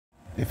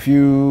A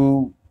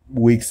few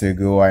weeks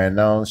ago, I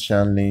announced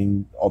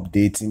Shanling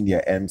updating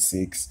their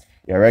M6,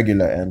 their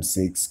regular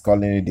M6,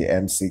 calling it the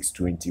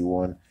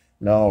M621.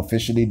 Now,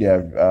 officially, they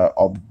have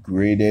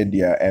upgraded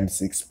their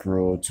M6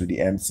 Pro to the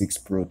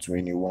M6 Pro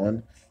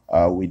 21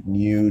 with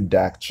new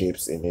DAC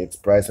chips in it,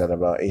 priced at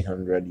about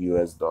 800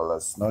 US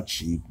dollars. Not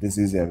cheap. This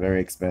is a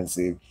very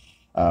expensive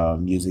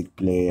music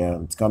player.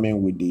 It's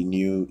coming with the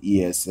new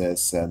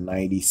ESS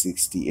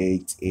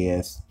 9068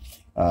 AS.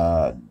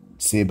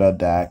 Saber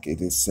DAC.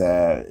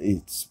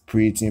 It's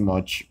pretty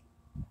much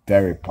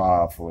very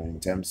powerful in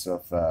terms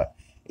of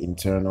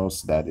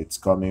internals that it's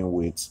coming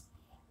with.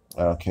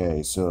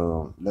 Okay,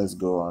 so let's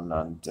go on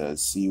and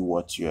see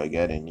what you are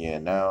getting here.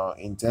 Now,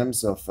 in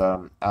terms of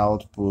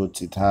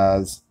output,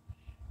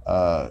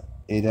 uh,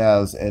 it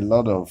has a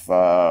lot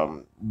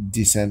of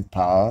decent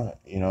power.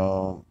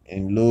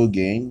 In low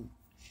gain,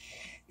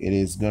 it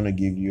is going to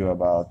give you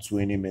about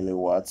 20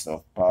 milliwatts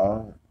of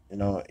power.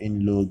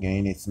 In low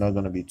gain, it's not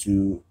going to be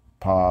too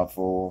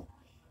powerful.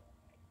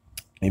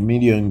 In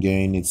medium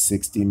gain, it's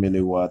 60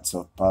 milliwatts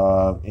of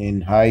power.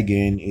 In high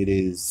gain, it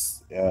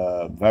is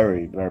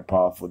very, very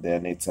powerful.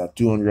 Then it's at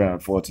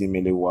 240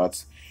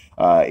 milliwatts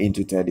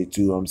into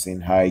 32 ohms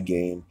in high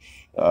gain.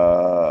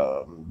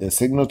 The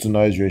signal to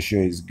noise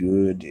ratio is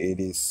good.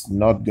 It is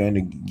not going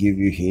to give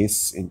you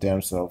hiss in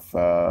terms of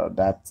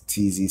that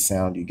TZ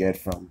sound you get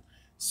from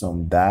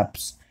some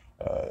DAPs.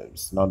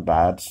 It's not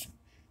bad.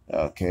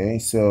 Okay,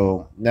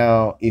 so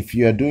now if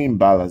you are doing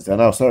balance, and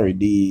now sorry,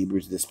 the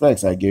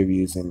specs I gave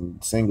you is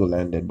in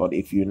single-ended, but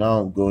if you're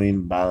now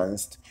going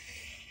balanced,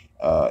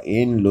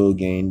 in low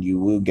gain, you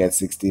will get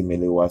 60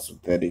 milliwatts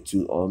with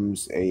 32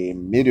 ohms. A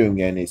medium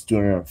gain is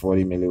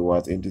 240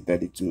 milliwatts into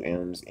 32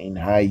 ohms. In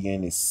high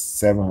gain is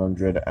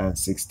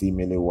 760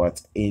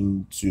 milliwatts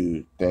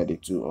into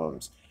 32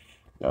 ohms.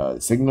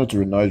 Signal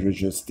to noise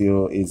ratio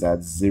still is at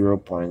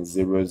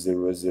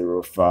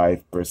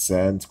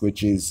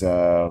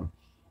 0.0005%,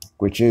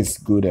 which is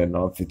good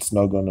enough. It's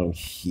not gonna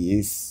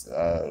hiss,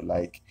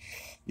 like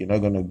you're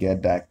not gonna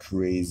get that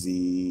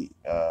crazy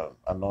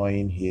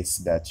annoying hiss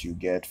that you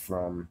get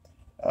from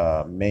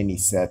many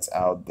sets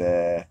out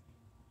there.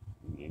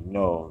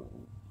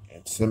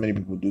 So many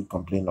people do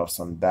complain of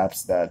some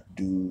DAPs that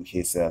do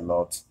hiss a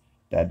lot,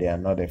 that they are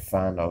not a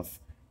fan of.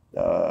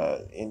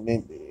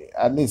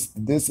 At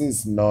least this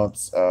is not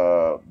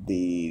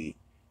the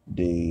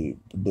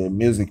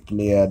music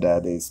player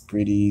that is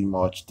pretty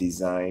much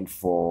designed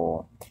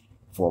for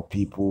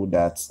people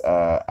that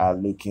are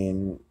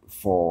looking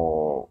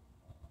for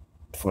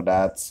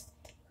that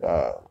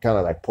kind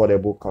of like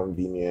portable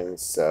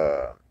convenience.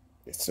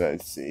 It's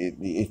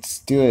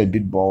still a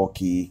bit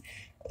bulky.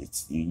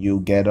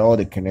 You get all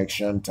the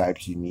connection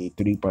types you need: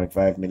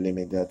 3.5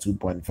 millimeter,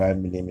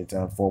 2.5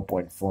 millimeter,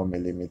 4.4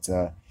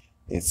 millimeter.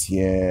 It's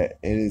here.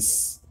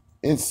 It's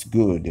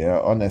good.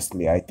 Yeah,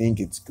 honestly, I think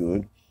it's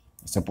good.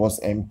 It supports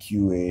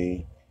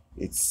MQA.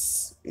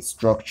 Its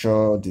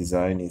structure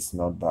design is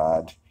not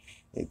bad.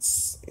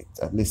 It's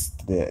at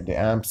least the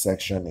amp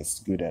section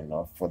is good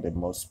enough for the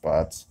most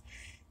part.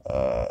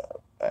 uh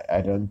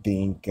I don't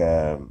think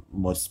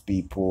most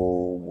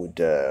people would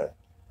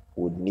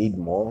need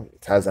more.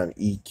 It has an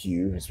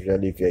EQ,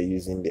 especially if you're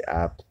using the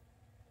app.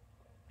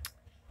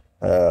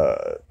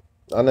 uh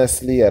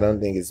Honestly, I don't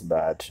think it's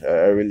bad.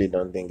 I really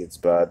don't think it's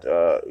bad.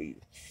 It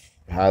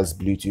has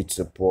Bluetooth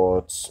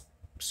support,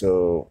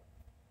 so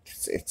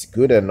it's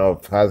good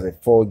enough. Has a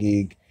 4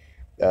 gig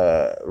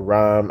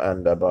RAM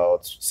and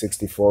about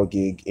 64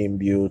 gig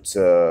inbuilt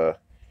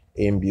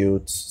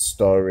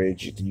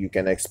storage. You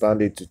can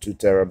expand it to 2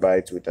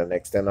 terabytes with an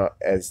external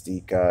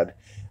SD card.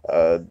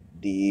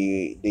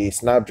 The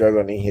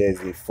Snapdragon in here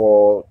is the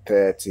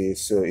 430,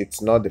 so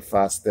it's not the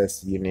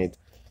fastest unit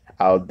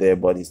out there,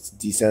 but it's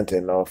decent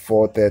enough.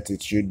 430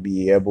 should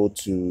be able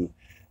to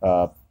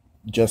uh,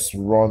 just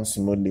run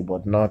smoothly,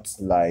 but not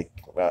like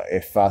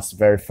a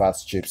very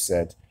fast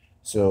chipset.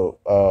 So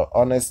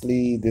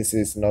honestly, this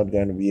is not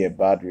going to be a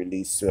bad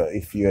release. So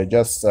if you're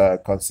just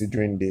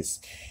considering this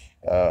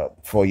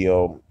for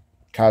your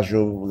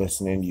casual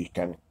listening, you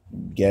can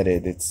get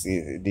it. It's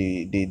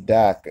the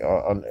DAC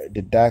on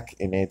the DAC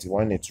in it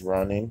when it's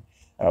running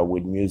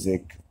with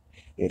music.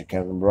 It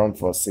can run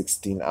for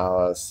 16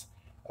 hours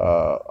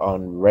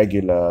on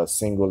regular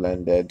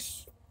single-ended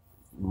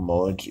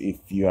mode.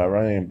 If you are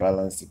running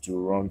balanced, it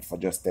will run for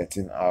just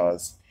 13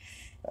 hours.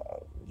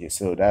 Yeah,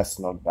 so that's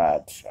not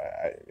bad.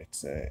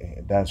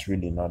 That's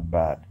really not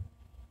bad.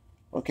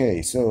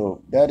 Okay,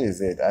 so that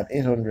is it. At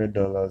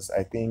 $800,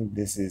 I think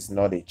this is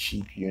not a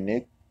cheap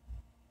unit.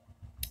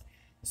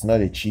 It's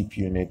not a cheap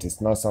unit.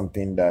 It's not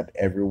something that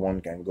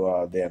everyone can go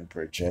out there and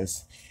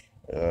purchase.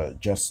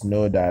 Just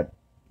know that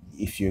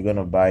if you're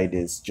gonna buy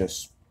this,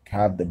 just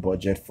have the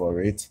budget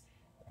for it.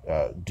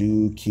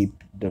 Do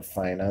keep the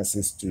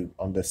finances to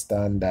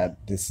understand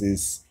that this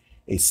is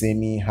a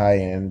semi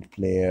high-end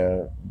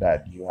player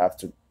that you have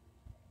to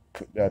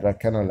that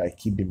kind of like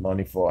keep the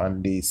money for.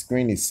 And the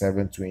screen is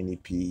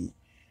 720p.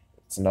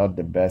 It's not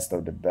the best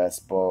of the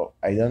best, but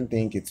I don't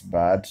think it's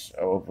bad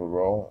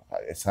overall.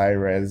 It's high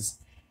res.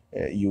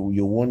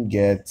 You won't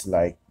get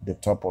like the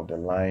top of the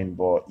line,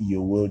 but it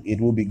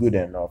will be good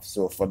enough.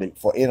 So for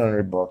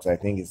 800 bucks, I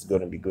think it's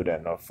going to be good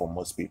enough for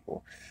most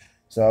people.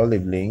 So I'll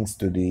leave links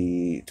to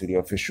the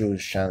official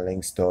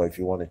Shanling store if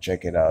you want to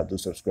check it out. Do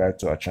subscribe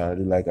to our channel,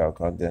 do like our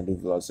content, do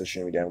follow on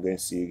social media. I'm going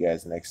to see you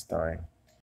guys next time.